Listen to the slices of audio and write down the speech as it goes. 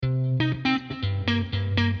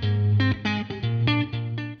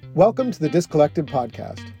Welcome to the Disc Collective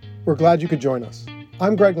podcast. We're glad you could join us.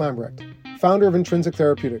 I'm Greg Lambrecht, founder of Intrinsic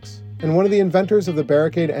Therapeutics and one of the inventors of the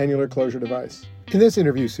Barricade annular closure device. In this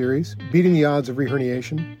interview series, Beating the Odds of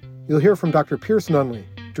Reherniation, you'll hear from Dr. Pierce Nunley,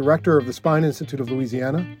 director of the Spine Institute of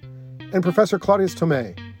Louisiana, and Professor Claudius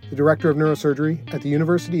Thomé, the director of neurosurgery at the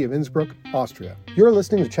University of Innsbruck, Austria. You're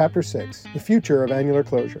listening to Chapter 6, The Future of Annular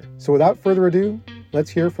Closure. So without further ado, let's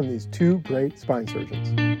hear from these two great spine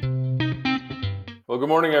surgeons. Well, good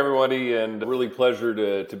morning, everybody, and really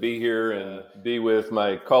pleasure to be here and be with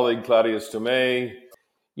my colleague Claudius Thomé.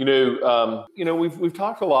 We've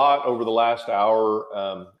talked a lot over the last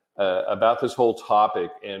hour about this whole topic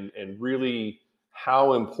and really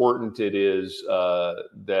how important it is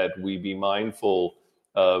that we be mindful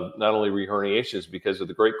of not only reherniations because of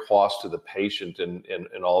the great cost to the patient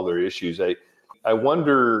and all their issues. I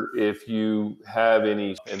wonder if you have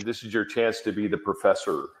any, and this is your chance to be the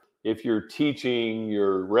professor, if you're teaching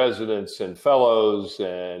your residents and fellows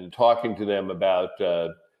and talking to them about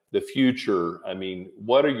the future. I mean,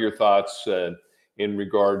 what are your thoughts in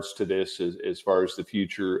regards to this as far as the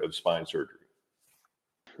future of spine surgery?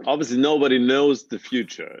 Obviously, nobody knows the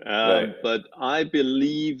future, Right. but I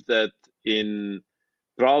believe that in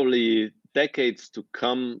probably decades to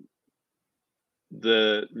come,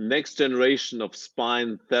 the next generation of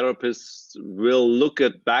spine therapists will look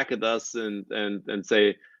back at us and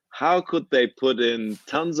say, how could they put in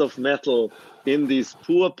tons of metal in these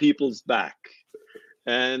poor people's back?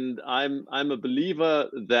 And I'm a believer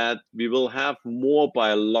that we will have more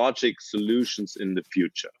biologic solutions in the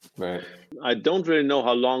future. Right. I don't really know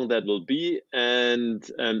how long that will be, and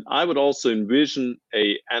I would also envision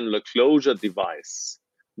a annular closure device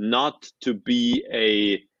not to be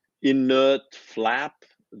a inert flap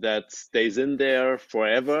that stays in there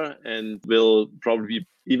forever and will probably be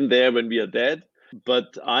even there when we are dead.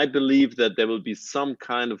 But I believe that there will be some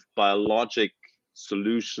kind of biologic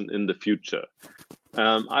solution in the future.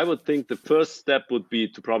 I would think the first step would be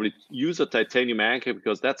to probably use a titanium anchor,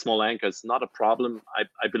 because that small anchor is not a problem,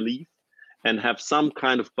 I believe, and have some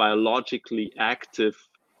kind of biologically active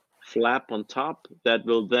flap on top that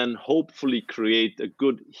will then hopefully create a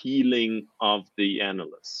good healing of the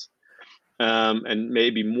annulus, and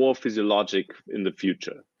maybe more physiologic in the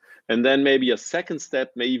future. And then maybe a second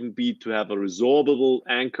step may even be to have a resorbable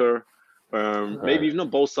anchor, maybe even on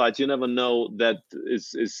both sides. You never know, that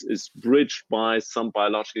is bridged by some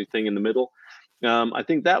biological thing in the middle. I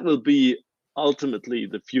think that will be ultimately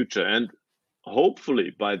the future. And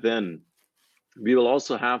hopefully by then, we will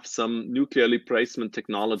also have some nuclear replacement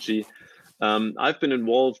technology. I've been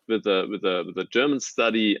involved with a German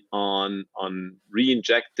study on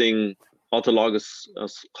re-injecting autologous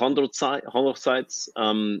chondrocytes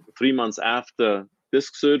 3 months after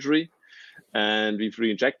disc surgery, and we've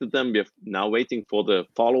re-injected them. We're now waiting for the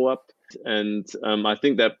follow-up, and I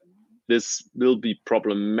think that this will be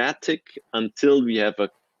problematic until we have a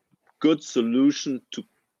good solution to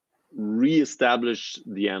re-establish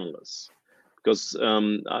the annulus. Because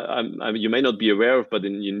you may not be aware of, but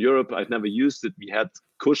in Europe, I've never used it. We had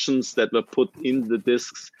cushions that were put in the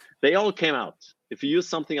discs. They all came out. If you use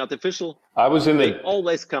something artificial, they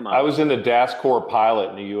always come out. I was in the DAS Core pilot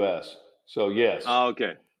in the U.S. So yes. Oh,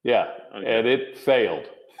 okay. Yeah, okay. And it failed.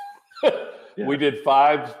 Yeah. We did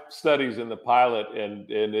 5 studies in the pilot, and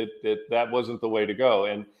that wasn't the way to go.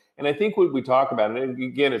 And I think what we talk about, and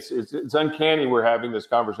again, it's uncanny we're having this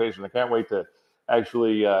conversation. I can't wait to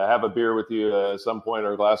actually have a beer with you at some point,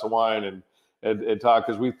 or a glass of wine, and talk,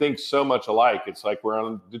 because we think so much alike. It's like we're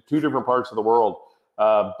on 2 different parts of the world.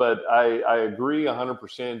 But I agree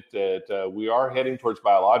 100% that we are heading towards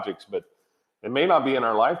biologics, but it may not be in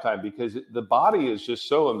our lifetime, because the body is just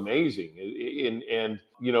so amazing. And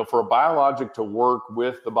for a biologic to work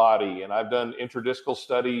with the body, and I've done intradiscal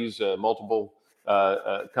studies, multiple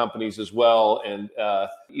companies as well. And,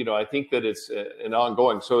 I think that it's an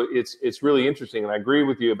ongoing. So it's really interesting. And I agree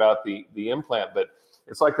with you about the implant, but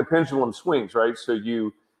it's like the pendulum swings, right? So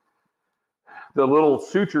the little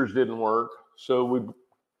sutures didn't work. So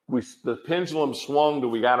the pendulum swung to,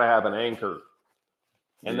 we got to have an anchor.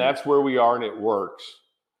 And that's where we are, and it works.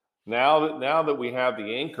 Now that we have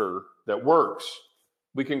the anchor that works,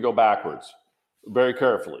 we can go backwards very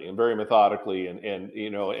carefully and very methodically,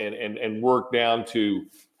 and work down to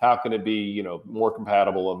how can it be, more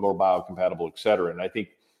compatible and more biocompatible, et cetera. And I think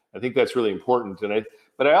that's really important.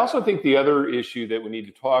 But I also think the other issue that we need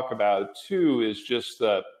to talk about too is just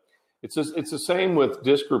that it's the same with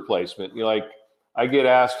disc replacement. I get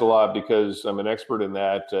asked a lot, because I'm an expert in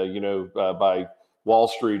that, by Wall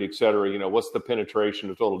Street, et cetera, what's the penetration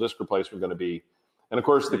of total disc replacement going to be? And of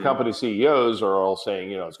course, the company CEOs are all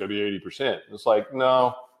saying, it's going to be 80%. It's like,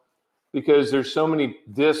 no, because there's so many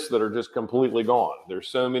discs that are just completely gone. There's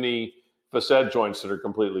so many facet joints that are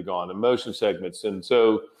completely gone and motion segments. And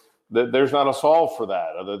so there's not a solve for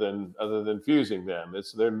that other than fusing them.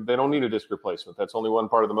 They don't need a disc replacement. That's only one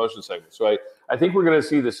part of the motion segment. So I think we're going to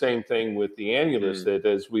see the same thing with the annulus, that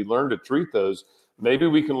as we learn to treat those, maybe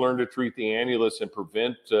we can learn to treat the annulus and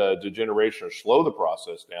prevent degeneration or slow the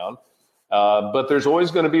process down. But there's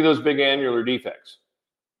always going to be those big annular defects.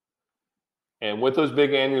 And with those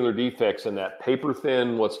big annular defects and that paper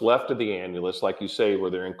thin, what's left of the annulus, like you say,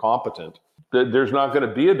 where they're incompetent, there's not going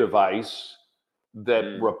to be a device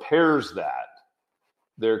that repairs that.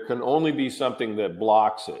 There can only be something that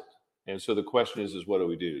blocks it. And so the question is what do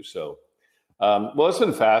we do? So, well, it's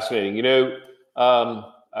been fascinating. You know,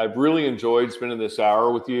 I've really enjoyed spending this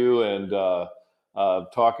hour with you and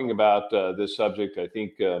talking about this subject. I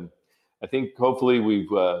think hopefully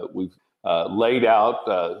we've laid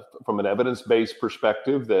out from an evidence-based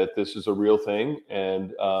perspective that this is a real thing,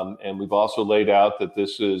 and we've also laid out that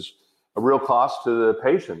this is a real cost to the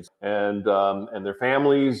patients and their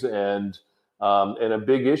families and a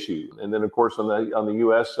big issue. And then, of course, on the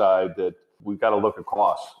U.S. side, that we've got to look at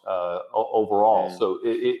costs overall. So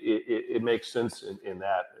it makes sense in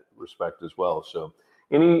that respect as well. So,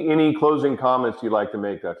 any closing comments you'd like to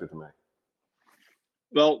make, Dr. Thomé?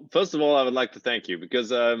 Well, first of all, I would like to thank you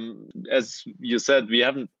because, as you said, we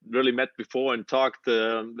haven't really met before and talked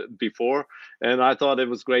before, and I thought it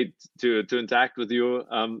was great to interact with you.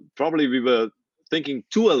 Probably we were thinking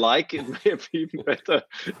too alike. It may have been better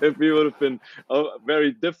if we would have been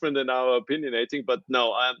very different in our opinionating, but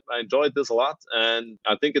no, I enjoyed this a lot, and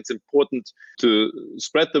I think it's important to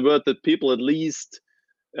spread the word that people at least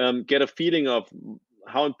get a feeling of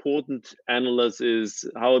how important annulus is,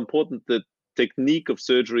 how important the technique of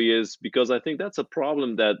surgery is, because I think that's a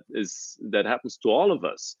problem that happens to all of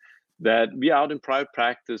us, that we are out in private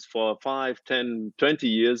practice for 5, 10, 20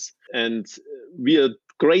 years, and we are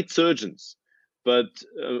great surgeons. But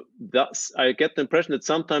I get the impression that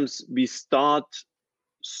sometimes we start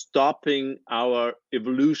stopping our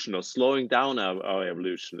evolution or slowing down our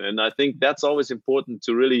evolution. And I think that's always important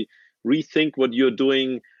to really rethink what you're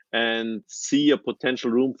doing and see a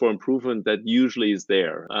potential room for improvement that usually is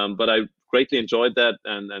there. But I greatly enjoyed that,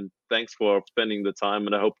 and thanks for spending the time,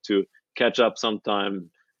 and I hope to catch up sometime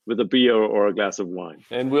with a beer or a glass of wine.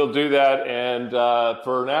 And we'll do that. And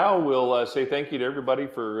for now, we'll say thank you to everybody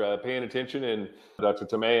for paying attention. And Dr.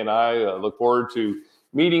 Thomé and I look forward to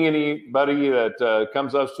meeting anybody that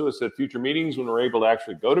comes up to us at future meetings when we're able to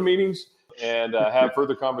actually go to meetings and have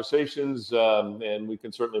further conversations. And we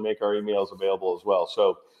can certainly make our emails available as well.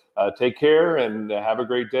 So take care and have a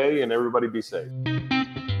great day, and everybody be safe.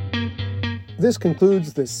 This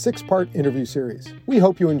concludes this 6-part interview series. We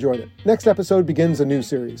hope you enjoyed it. Next episode begins a new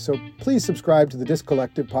series, so please subscribe to the Disc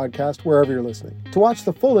Collective podcast wherever you're listening. To watch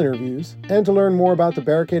the full interviews and to learn more about the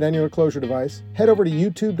Barricade annular closure device, head over to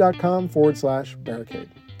youtube.com/barricade.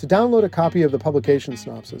 To download a copy of the publication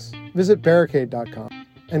synopsis, visit barricade.com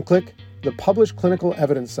and click the Published Clinical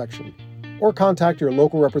Evidence section, or contact your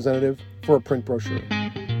local representative for a print brochure.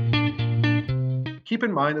 Keep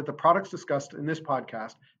in mind that the products discussed in this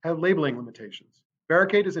podcast have labeling limitations.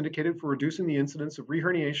 Barricade is indicated for reducing the incidence of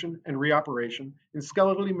reherniation and reoperation in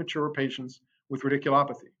skeletally mature patients with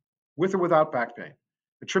radiculopathy, with or without back pain,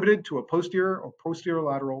 attributed to a posterior or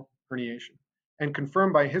posterolateral herniation, and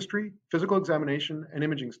confirmed by history, physical examination, and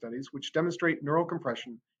imaging studies which demonstrate neural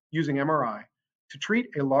compression using MRI to treat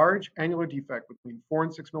a large annular defect between 4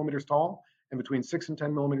 and 6 millimeters tall and between 6 and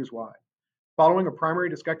 10 millimeters wide, following a primary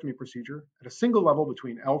discectomy procedure at a single level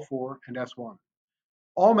between L4 and S1.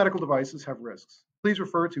 All medical devices have risks. Please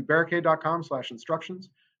refer to barricade.com/instructions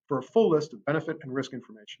for a full list of benefit and risk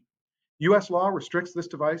information. U.S. law restricts this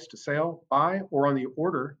device to sale by or on the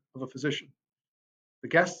order of a physician. The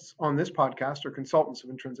guests on this podcast are consultants of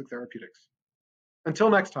Intrinsic Therapeutics. Until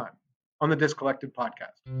next time on the Disc Collective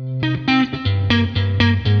podcast.